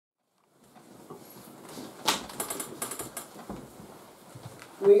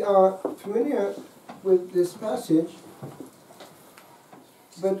We are familiar with this passage,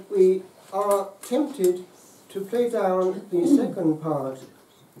 but we are tempted to play down the second part.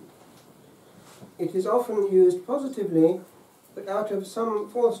 It is often used positively, but out of some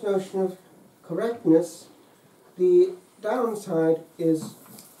false notion of correctness, the downside is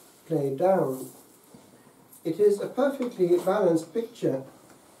played down. It is a perfectly balanced picture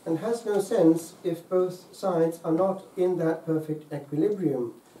and has no sense if both sides are not in that perfect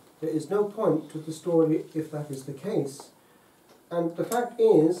equilibrium. There is no point to the story if that is the case. And the fact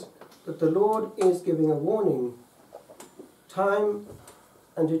is that the Lord is giving a warning. Time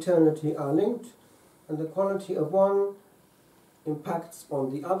and eternity are linked, and the quality of one impacts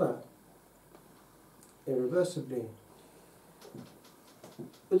on the other irreversibly.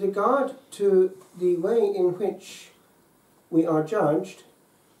 With regard to the way in which we are judged,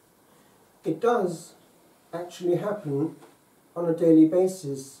 it does actually happen on a daily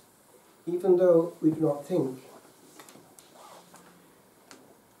basis, even though we do not think.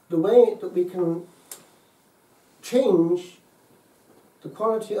 The way that we can change the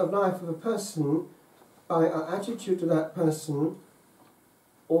quality of life of a person by our attitude to that person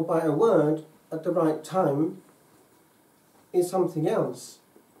or by a word at the right time is something else.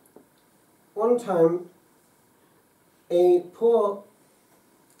 One time, a poor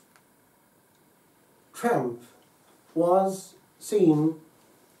tramp was seen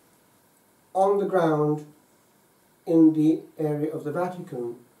on the ground in the area of the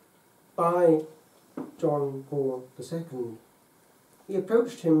Vatican by John Paul II. He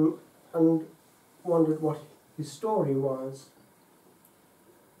approached him and wondered what his story was.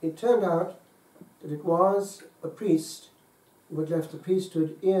 It turned out that it was a priest who had left the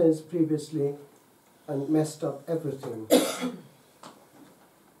priesthood years previously and messed up everything.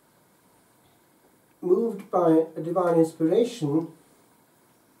 Moved by a divine inspiration,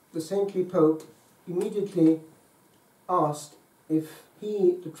 the saintly Pope immediately asked if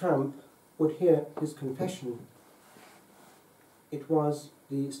he, the tramp, would hear his confession. It was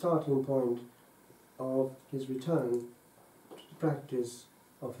the starting point of his return to the practice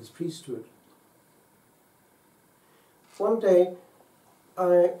of his priesthood. One day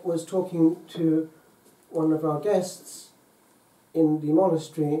I was talking to one of our guests in the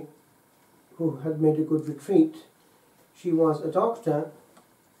monastery who had made a good retreat. She was a doctor,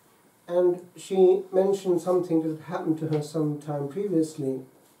 and she mentioned something that had happened to her some time previously.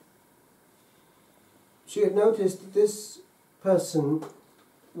 She had noticed that this person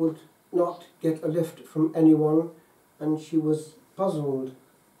would not get a lift from anyone, and she was puzzled.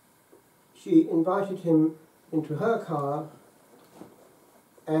 She invited him into her car,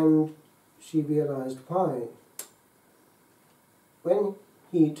 and she realized why. When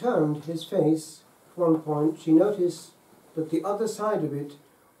he turned his face, at one point she noticed that the other side of it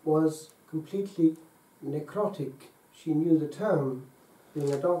was completely necrotic. She knew the term,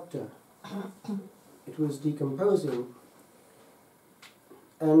 being a doctor. It was decomposing,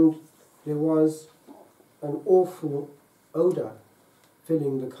 and there was an awful odour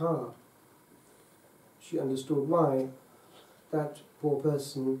filling the car. She understood why that poor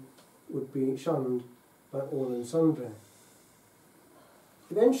person would be shunned by all and sundry.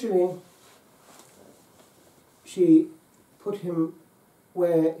 Eventually, she put him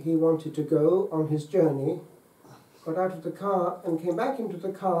where he wanted to go on his journey, got out of the car and came back into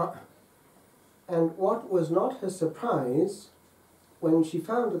the car, and what was not her surprise when she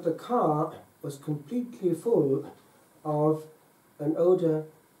found that the car was completely full of an odour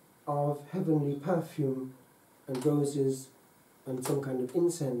of heavenly perfume and roses and some kind of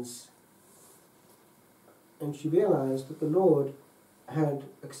incense. And she realized that the Lord had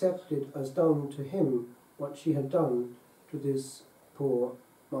accepted as done to him what she had done to this poor,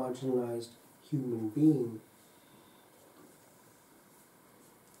 marginalized human being.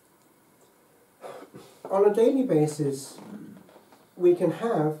 On a daily basis, we can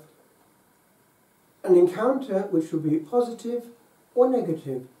have an encounter which will be positive or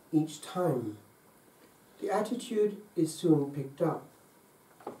negative each time. The attitude is soon picked up.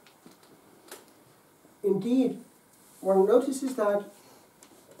 Indeed, one notices that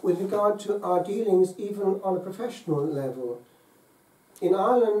with regard to our dealings even on a professional level. In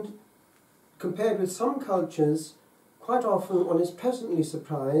Ireland, compared with some cultures, quite often one is pleasantly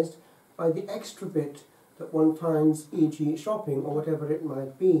surprised by the extra bit that one finds, e.g. shopping or whatever it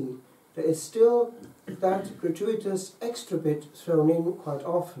might be. There is still that gratuitous extra bit thrown in quite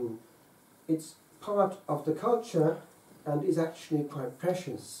often. It's part of the culture and is actually quite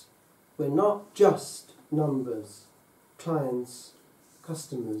precious. We're not just numbers, clients,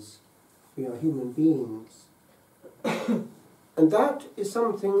 customers. We are human beings. And that is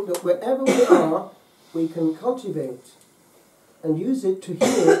something that wherever we are, we can cultivate and use it to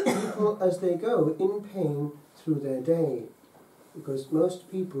heal people as they go in pain through their day, because most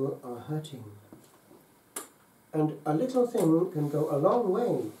people are hurting. And a little thing can go a long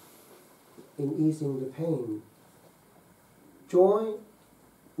way in easing the pain. Joy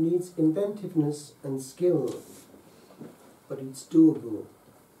needs inventiveness and skill, but it's doable.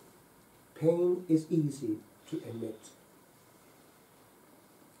 Pain is easy to emit.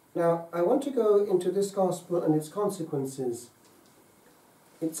 Now, I want to go into this gospel and its consequences.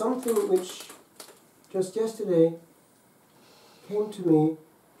 It's something which just yesterday came to me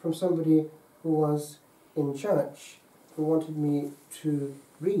from somebody who was in church, who wanted me to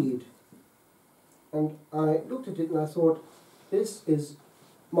read. And I looked at it and I thought, this is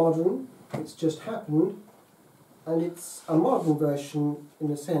modern, it's just happened, and it's a modern version,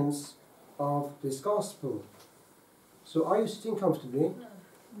 in a sense, of this gospel. So are you sitting comfortably?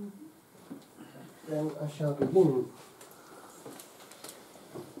 No. Then I shall begin.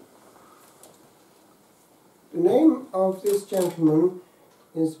 The name of this gentleman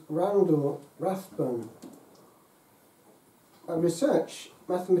is Randall Rathbun, a research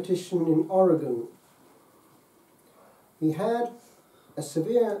mathematician in Oregon. He had a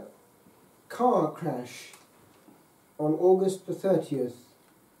severe car crash on August the 30th,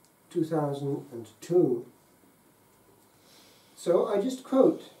 2002. So I just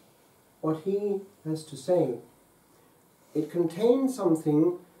quote what he has to say. It contains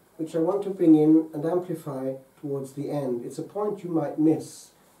something which I want to bring in and amplify towards the end. It's a point you might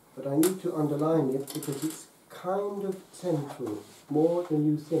miss, but I need to underline it because it's kind of central, more than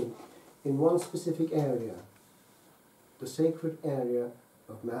you think, in one specific area, the sacred area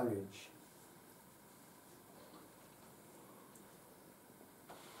of marriage.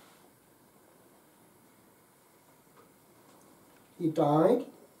 He died,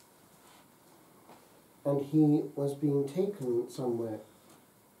 and he was being taken somewhere.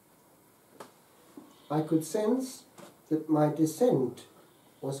 I could sense that my descent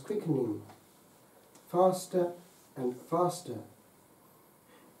was quickening, faster and faster.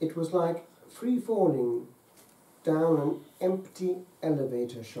 It was like free falling down an empty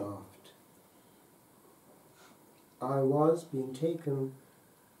elevator shaft. I was being taken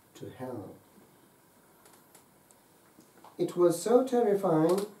to hell. It was so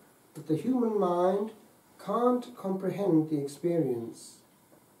terrifying that the human mind can't comprehend the experience.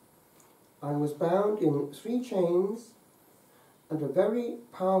 I was bound in 3 chains, and a very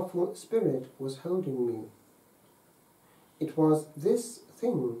powerful spirit was holding me. It was this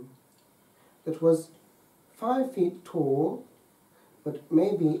thing that was 5 feet tall, but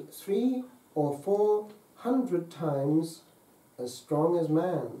maybe 300 or 400 times as strong as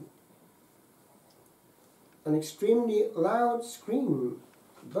man. An extremely loud scream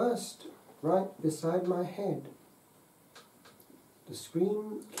burst right beside my head. The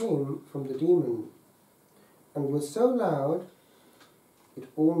scream came from the demon, and was so loud it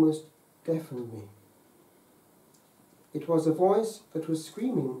almost deafened me. It was a voice that was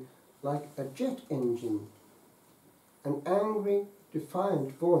screaming like a jet engine, an angry,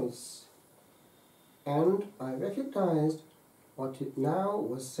 defiant voice, and I recognized what it now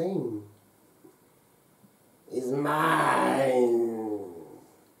was saying. "He's mine!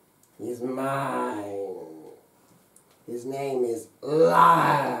 He's mine! His name is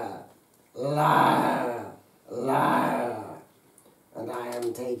Liar! Liar! Liar! And I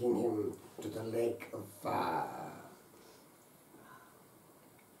am taking him to the lake of fire."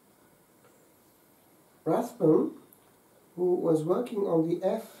 Rathbun, who was working on the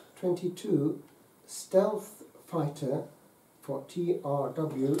F-22 stealth fighter for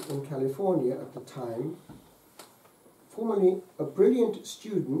TRW in California at the time, formerly a brilliant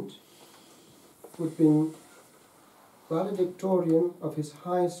student who had been valedictorian of his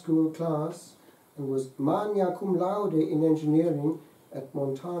high school class and was magna cum laude in engineering at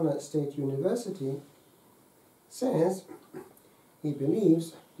Montana State University, says he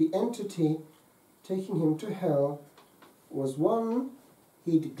believes the entity taking him to hell was one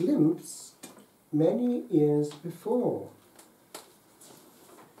he'd glimpsed many years before,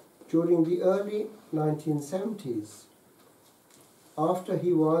 during the early 1970s, after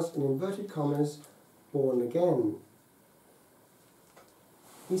he was, in inverted commas, born again.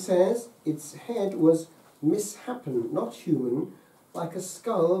 He says its head was mishappen, not human, like a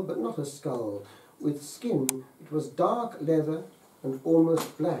skull but not a skull, with skin. It was dark leather and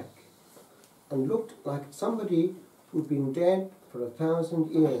almost black, and looked like somebody who'd been dead for 1,000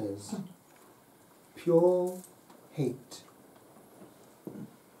 years. Pure hate.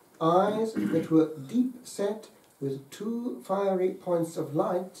 Eyes that were deep set with two fiery points of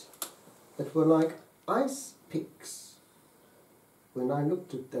light that were like ice picks when I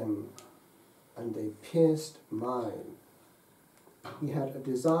looked at them, and they pierced mine. He had a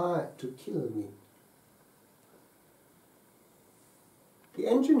desire to kill me. The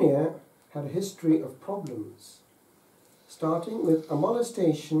engineer had a history of problems, starting with a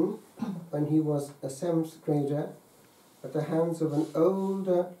molestation when he was a 7th grader at the hands of an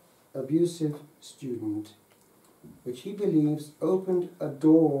older, abusive student, which he believes opened a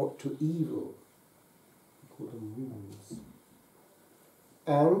door to evil. We call them wounds.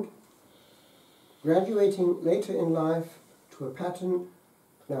 And graduating later in life to a pattern,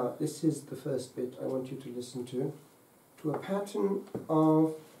 now this is the first bit I want you to listen to a pattern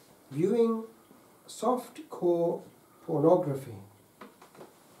of viewing soft-core pornography,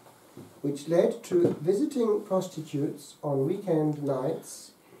 which led to visiting prostitutes on weekend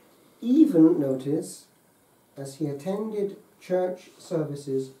nights, even, notice, as he attended church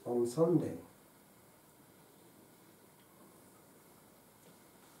services on Sunday.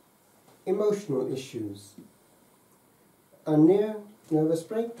 Emotional issues. A near nervous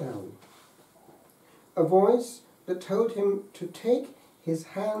breakdown. A voice that told him to take his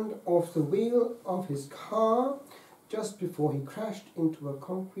hand off the wheel of his car just before he crashed into a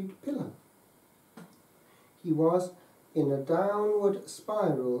concrete pillar. He was in a downward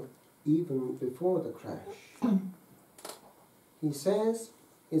spiral even before the crash. He says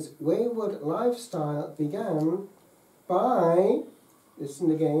his wayward lifestyle began by,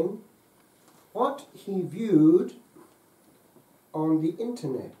 listen again, what he viewed on the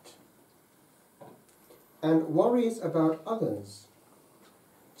internet and worries about others,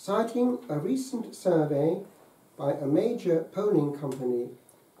 citing a recent survey by a major polling company,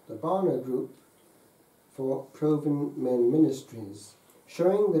 the Barna Group for Proven Men Ministries,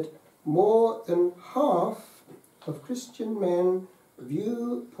 showing that more than half of Christian men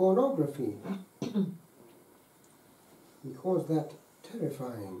view pornography. He calls that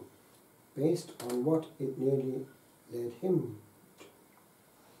terrifying, based on what it nearly led him to.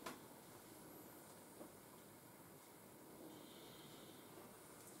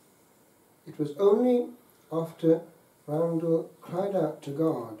 It was only after Randall cried out to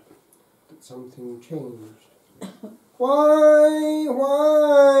God that something changed. Why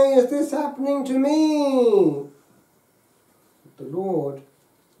is this happening to me? But the Lord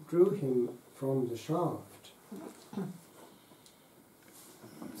drew him from the shaft.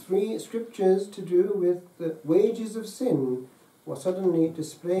 3 scriptures to do with the wages of sin were suddenly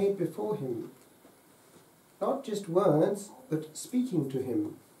displayed before him. Not just words, but speaking to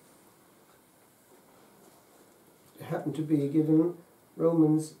him. It happened to be given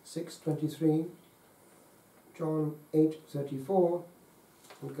Romans 6:23, John 8:34,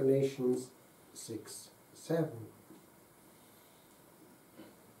 and Galatians 6:7.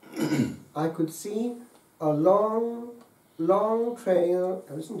 I could see a long trail,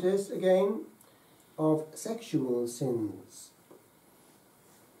 listen to this again, of sexual sins.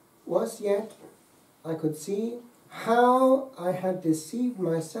 Worse yet, I could see how I had deceived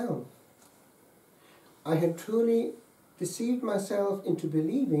myself. I had truly deceived myself into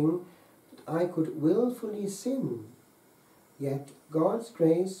believing that I could willfully sin, yet God's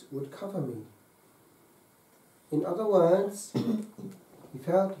grace would cover me. In other words, he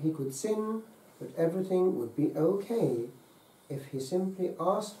felt he could sin, but everything would be okay if he simply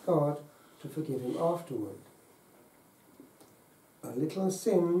asked God to forgive him afterward. A little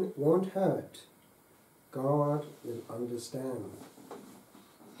sin won't hurt. God will understand.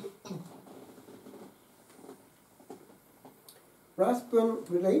 Rathbun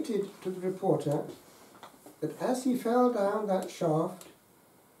related to the reporter that as he fell down that shaft,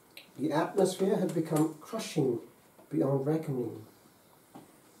 the atmosphere had become crushing beyond reckoning.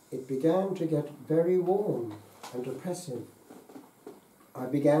 It began to get very warm and oppressive. I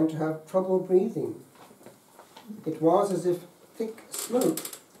began to have trouble breathing. It was as if thick smoke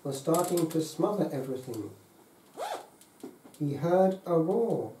was starting to smother everything. He heard a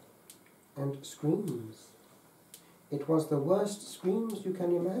roar and screams. It was the worst screams you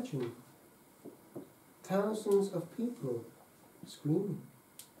can imagine. Thousands of people screaming.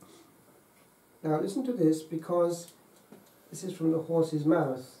 Now listen to this, because this is from the horse's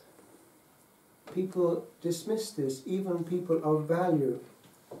mouth. People dismiss this, even people of value,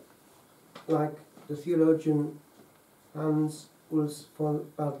 like the theologian Hans Urs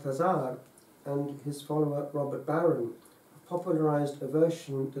von Balthasar and his follower Robert Barron, popularized a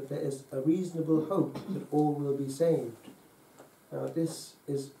version that there is a reasonable hope that all will be saved. Now this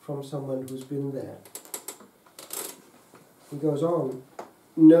is from someone who's been there. He goes on,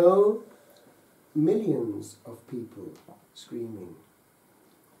 no, millions of people screaming.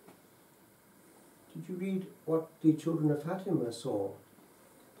 Did you read what the children of Fatima saw?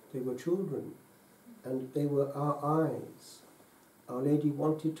 They were children, and they were our eyes. Our Lady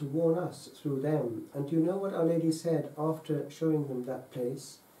wanted to warn us through them. And do you know what Our Lady said after showing them that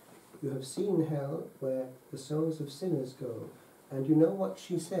place? You have seen hell where the souls of sinners go. And you know what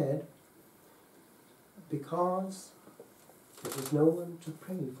she said? Because there was no one to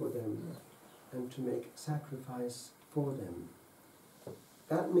pray for them and to make sacrifice for them.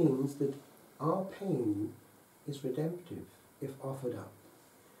 That means that our pain is redemptive if offered up.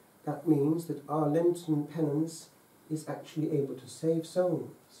 That means that our Lenten penance is actually able to save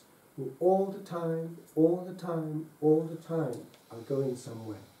souls who all the time are going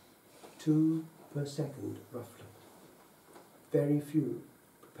somewhere. 2 per second, roughly. Very few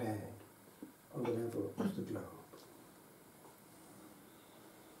prepared on the level of the globe.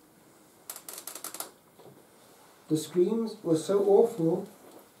 The screams were so awful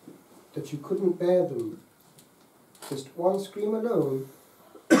that you couldn't bear them. Just one scream alone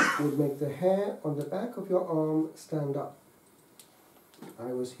would make the hair on the back of your arm stand up.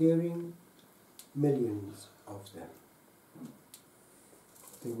 I was hearing millions of them.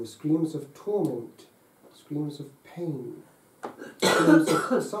 They were screams of torment, screams of pain, screams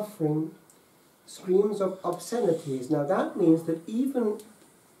of suffering, screams of obscenities. Now that means that even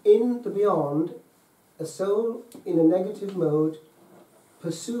in the beyond, a soul in a negative mode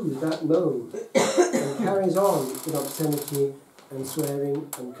pursues that mode and carries on with obscenity and swearing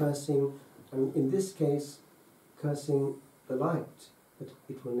and cursing, and in this case, cursing the light that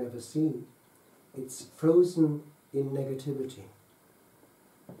it will never see. It's frozen in negativity.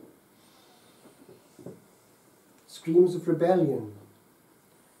 Screams of rebellion,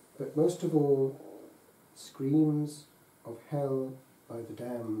 but most of all, screams of hell by the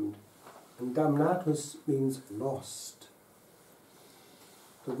damned. And damnatus means lost.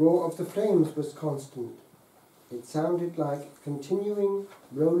 The roar of the flames was constant. It sounded like continuing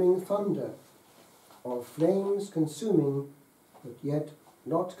rolling thunder, or flames consuming, but yet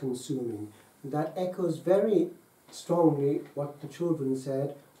not consuming. And that echoes very strongly what the children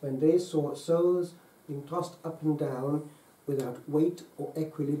said when they saw souls being tossed up and down without weight or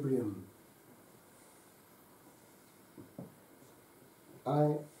equilibrium.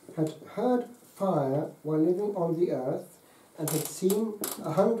 I had heard fire while living on the earth and had seen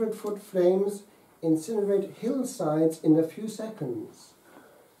 100-foot flames incinerate hillsides in a few seconds.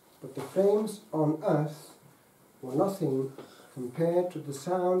 But the flames on earth were nothing compared to the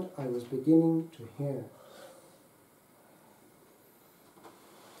sound I was beginning to hear.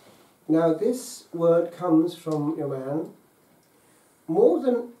 Now this word comes from your man. More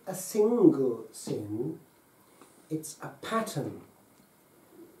than a single sin, it's a pattern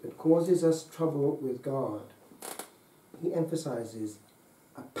that causes us trouble with God. He emphasizes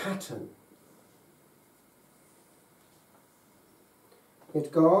a pattern.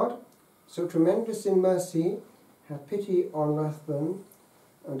 Yet God, so tremendous in mercy, had pity on Rathbun,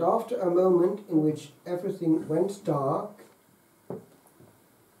 and after a moment in which everything went dark,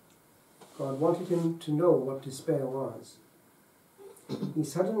 God wanted him to know what despair was. He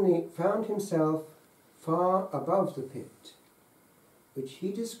suddenly found himself far above the pit, which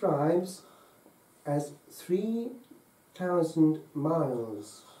he describes as 3,000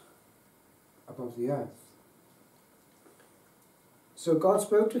 miles above the earth. So God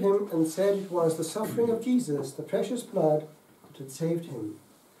spoke to him and said it was the suffering of Jesus, the precious blood, that had saved him,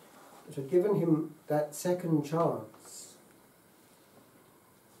 that had given him that second chance.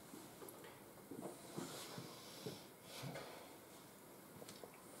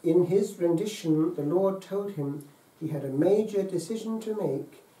 In his rendition, the Lord told him he had a major decision to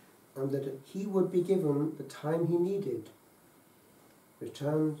make and that he would be given the time he needed,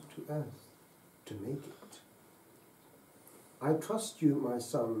 returned to earth to make it. I trust you, my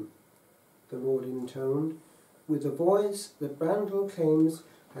son, the Lord intoned, with a voice that Randall claims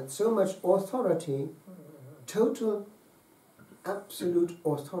had so much authority, total, absolute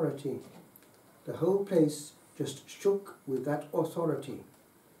authority. The whole place just shook with that authority.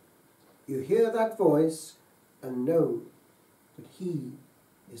 You hear that voice and know that he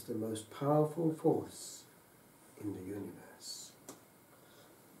is the most powerful force in the universe.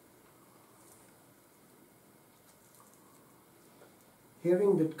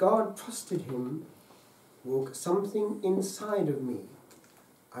 Hearing that God trusted him woke something inside of me.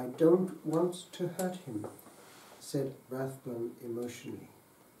 I don't want to hurt him, said Rathbun emotionally.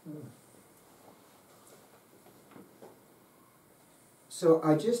 So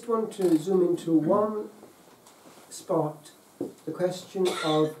I just want to zoom into one spot, the question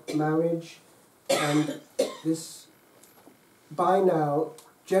of marriage and this by now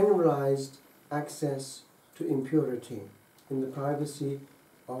generalized access to impurity in the privacy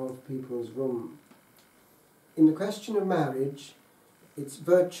of people's room. In the question of marriage, it's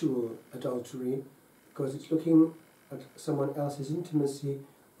virtual adultery because it's looking at someone else's intimacy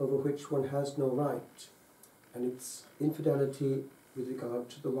over which one has no right, and it's infidelity with regard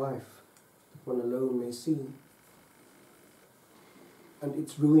to the wife that one alone may see. And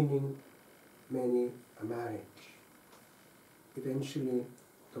it's ruining many a marriage. Eventually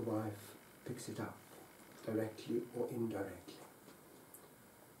the wife picks it up, directly or indirectly.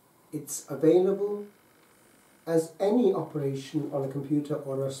 It's available as any operation on a computer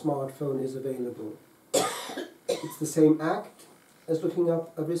or a smartphone is available. It's the same act as looking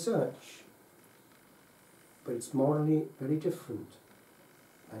up a research, but it's morally very different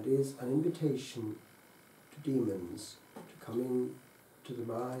and is an invitation to demons to come in to the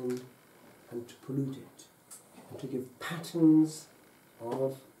mind and to pollute it and to give patterns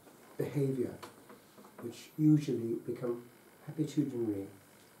of behavior which usually become habitudinary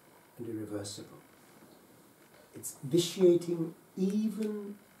and irreversible. It's vitiating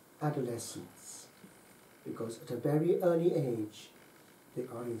even adolescents, because at a very early age they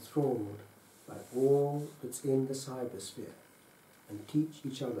are enthralled by all that's in the cybersphere and teach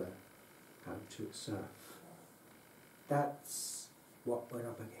each other how to surf. That's what we're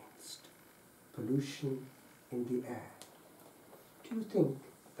up against. Pollution in the air. Do you think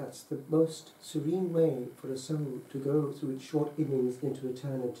that's the most serene way for a soul to go through its short innings into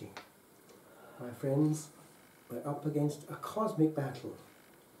eternity? My friends, we're up against a cosmic battle,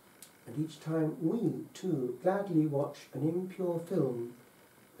 and each time we, too, gladly watch an impure film,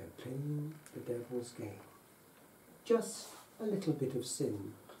 we're playing the devil's game. Just a little bit of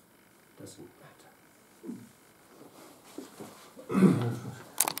sin doesn't matter.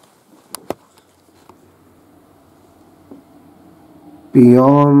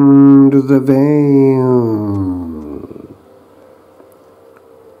 Beyond the veil,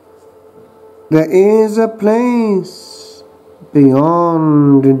 there is a place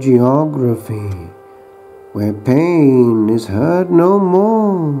beyond geography where pain is heard no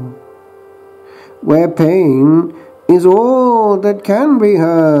more, where pain is all that can be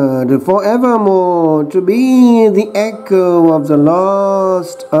heard forevermore, to be the echo of the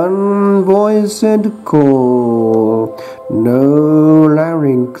last unvoiced call no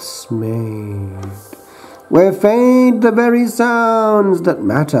larynx made, where fade the very sounds that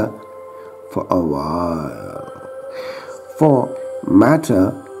matter for a while. For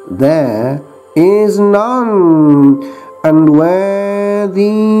matter there is none, and where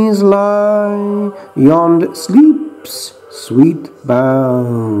these lie, yond sleep's sweet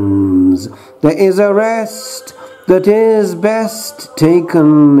bounds, there is a rest that is best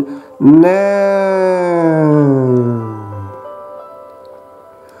taken now.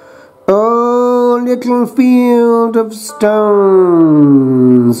 Oh, little field of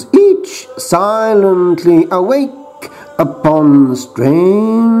stones, each silently awake upon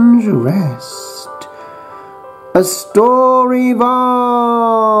strange rest, a story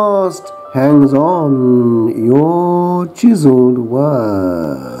vast hangs on your chiseled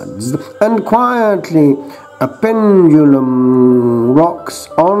words, and quietly a pendulum rocks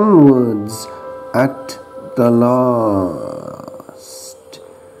onwards at the last.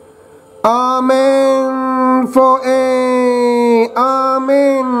 Amen for aye,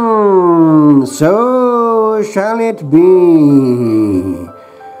 amen, so shall it be.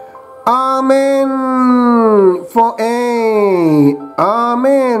 Amen for aye,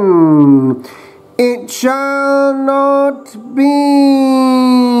 amen, it shall not be.